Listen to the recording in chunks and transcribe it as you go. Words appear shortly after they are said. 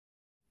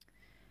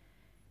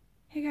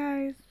Hey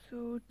guys,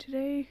 so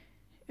today,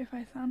 if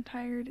I sound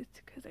tired, it's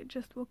because I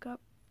just woke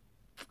up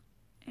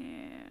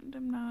and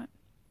I'm not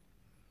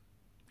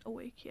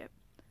awake yet.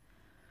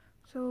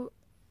 So,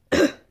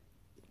 like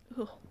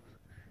a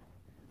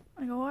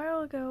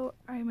while ago,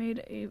 I made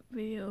a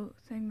video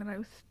saying that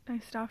I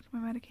stopped my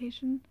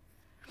medication,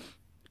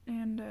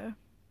 and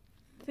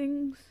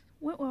things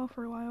went well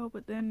for a while,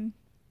 but then,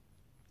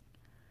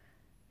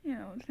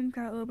 things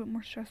got a little bit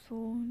more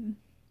stressful and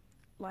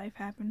life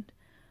happened.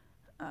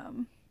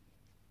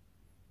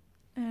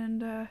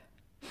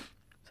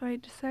 So I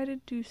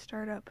decided to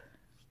start up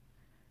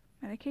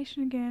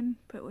medication again,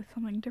 but with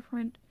something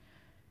different,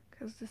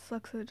 because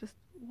Celexa just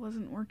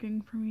wasn't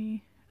working for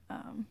me.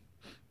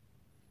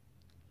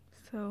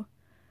 So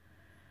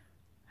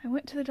I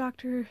went to the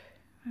doctor,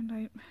 and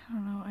I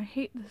don't know, I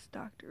hate this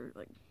doctor,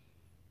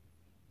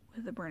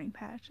 with a burning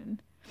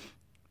passion,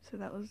 and so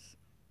that was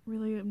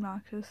really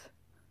obnoxious.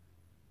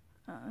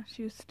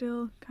 She was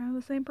still kind of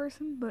the same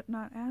person, but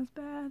not as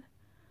bad.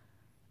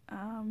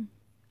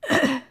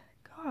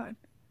 God.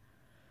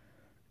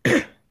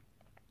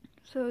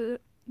 So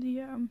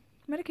the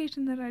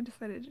medication that I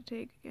decided to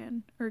take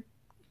again, or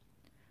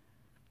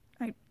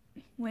I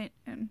went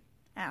and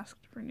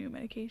asked for new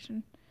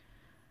medication,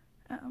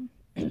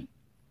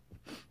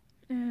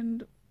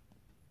 and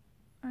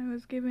I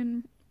was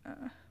given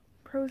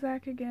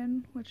Prozac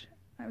again, which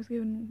I was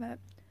given that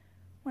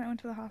when I went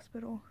to the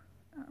hospital.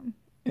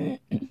 So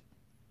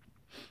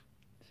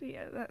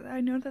yeah, I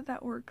know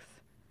that works.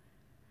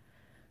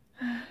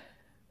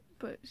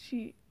 But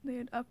they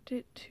had upped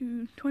it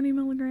to 20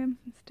 milligrams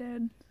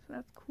instead, so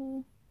that's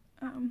cool.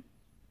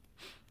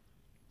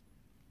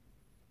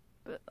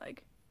 But I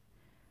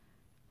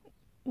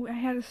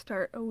had to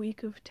start a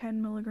week of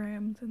 10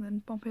 milligrams and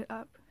then bump it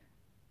up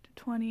to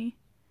 20.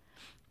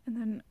 And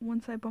then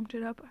once I bumped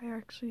it up, I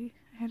had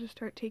to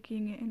start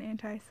taking an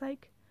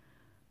anti-psych.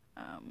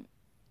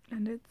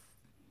 And it's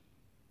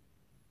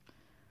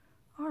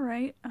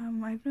alright.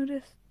 I've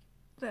noticed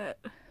that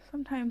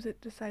sometimes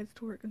it decides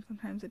to work and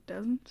sometimes it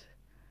doesn't.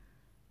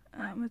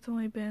 It's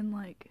only been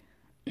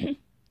a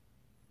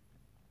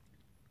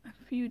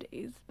few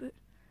days, but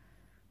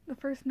the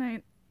first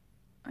night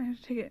I have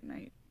to take it at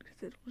night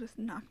because it'll just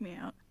knock me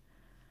out.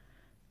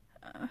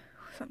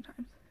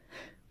 Sometimes.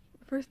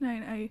 The first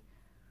night I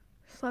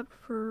slept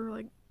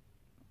for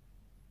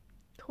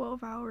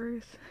 12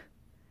 hours,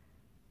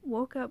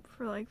 woke up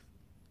for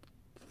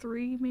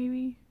 3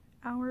 maybe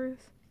hours,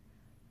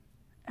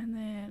 and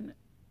then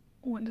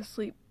went to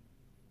sleep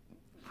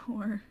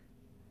for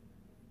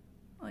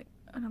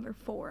another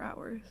 4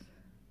 hours,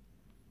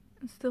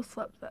 and still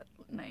slept that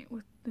night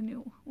with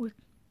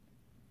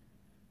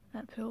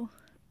that pill.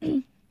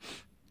 Oh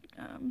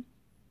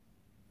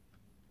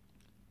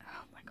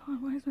my god,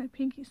 why is my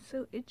pinky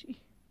so itchy?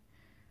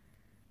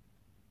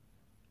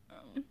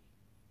 But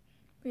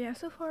yeah,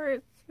 so far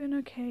it's been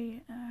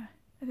okay. I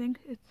think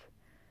it's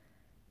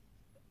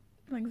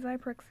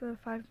Zyprexa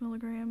 5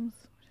 milligrams,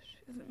 which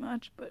isn't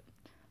much, but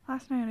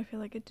last night I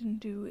feel like it didn't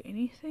do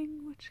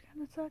anything, which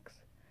kind of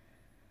sucks.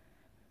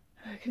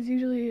 Because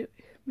usually it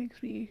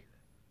makes me...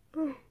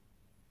 Oh.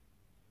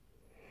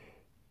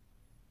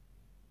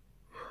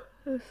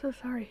 I'm so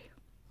sorry.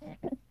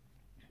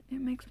 It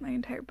makes my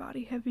entire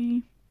body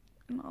heavy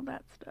and all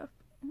that stuff.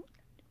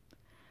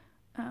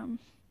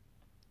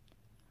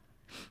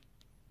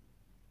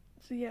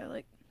 So yeah,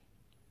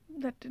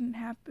 that didn't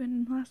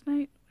happen last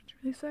night, which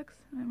really sucks.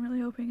 I'm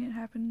really hoping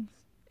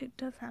it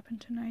does happen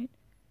tonight,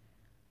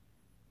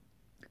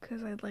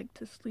 because I'd like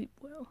to sleep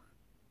well.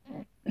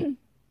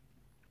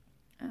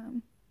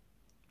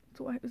 That's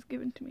why it was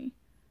given to me.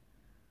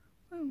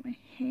 Oh, my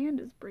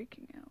hand is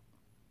breaking out.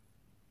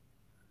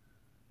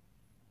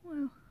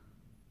 Well,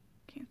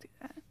 can't see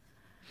that.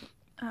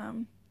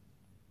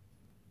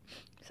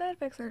 Side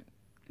effects aren't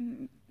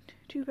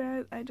too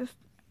bad.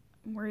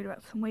 I'm worried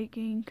about some weight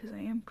gain, because I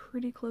am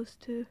pretty close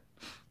to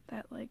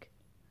that,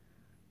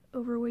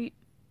 overweight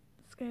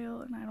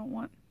scale, and I don't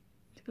want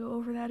to go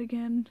over that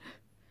again.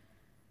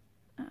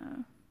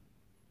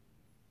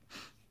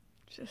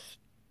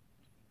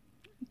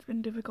 It's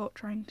been difficult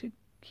trying to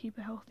keep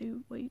a healthy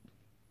weight.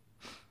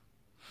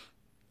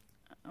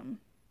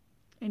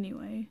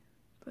 Anyway,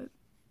 but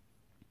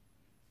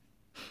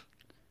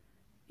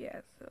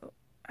yeah, so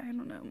I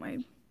don't know. My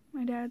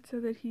dad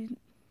said that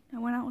I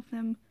went out with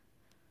him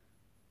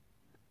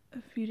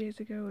a few days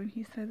ago, and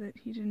he said that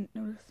he didn't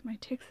notice my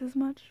tics as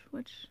much,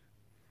 which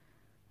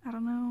I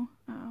don't know.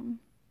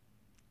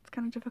 It's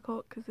kind of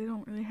difficult because they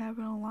don't really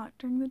happen a lot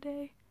during the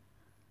day.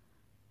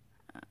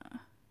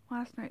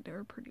 Last night they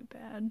were pretty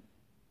bad,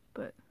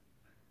 but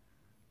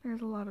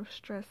there's a lot of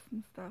stress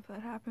and stuff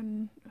that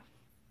happened a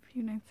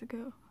few nights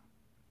ago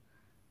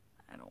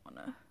I don't want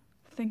to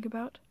think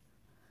about.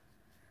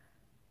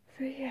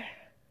 So yeah.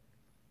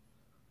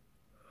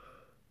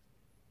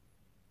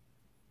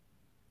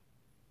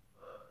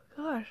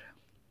 Gosh.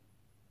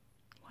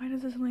 Why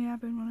does this only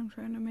happen when I'm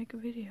trying to make a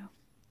video?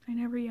 I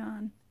never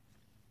yawn.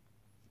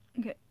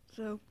 Okay,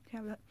 so you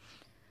have that.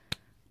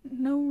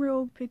 No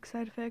real big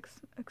side effects,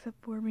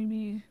 except for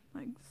maybe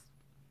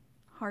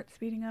heart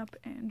speeding up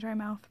and dry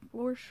mouth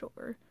for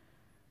sure.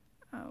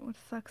 Which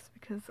sucks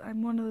because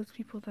I'm one of those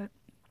people that,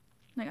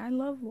 like, I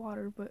love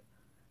water, but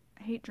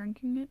I hate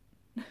drinking it.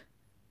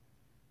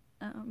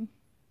 And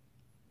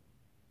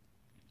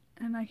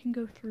I can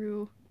go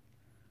through,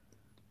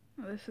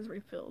 oh, this is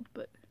refilled,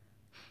 but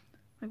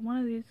like one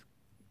of these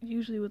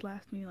usually would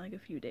last me like a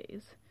few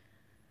days.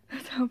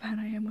 That's how bad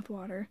I am with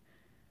water.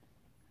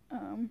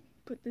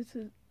 But this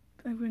is,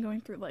 I've been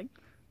going through like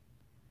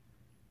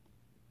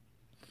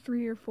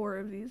 3 or 4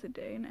 of these a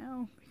day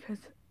now because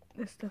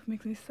this stuff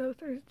makes me so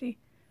thirsty.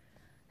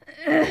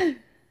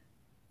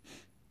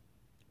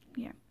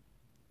 Yeah.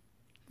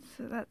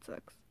 So that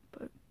sucks,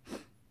 but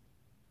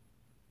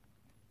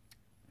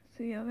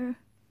so yeah,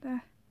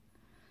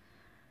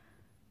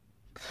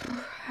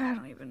 I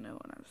don't even know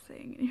what I'm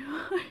saying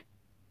anymore.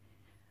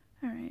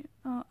 Alright,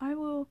 I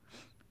will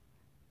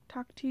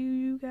talk to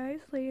you guys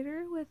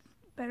later with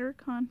better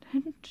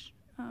content.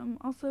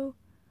 Also,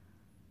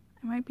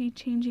 I might be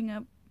changing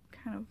up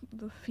kind of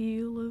the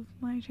feel of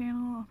my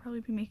channel. I'll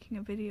probably be making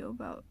a video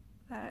about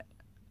that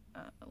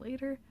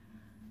later.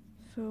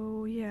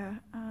 So yeah,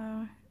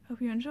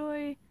 hope you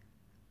enjoy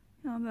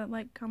all that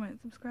like,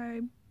 comment,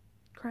 subscribe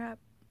crap.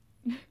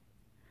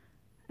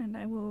 And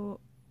I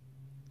will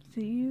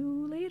see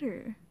you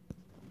later.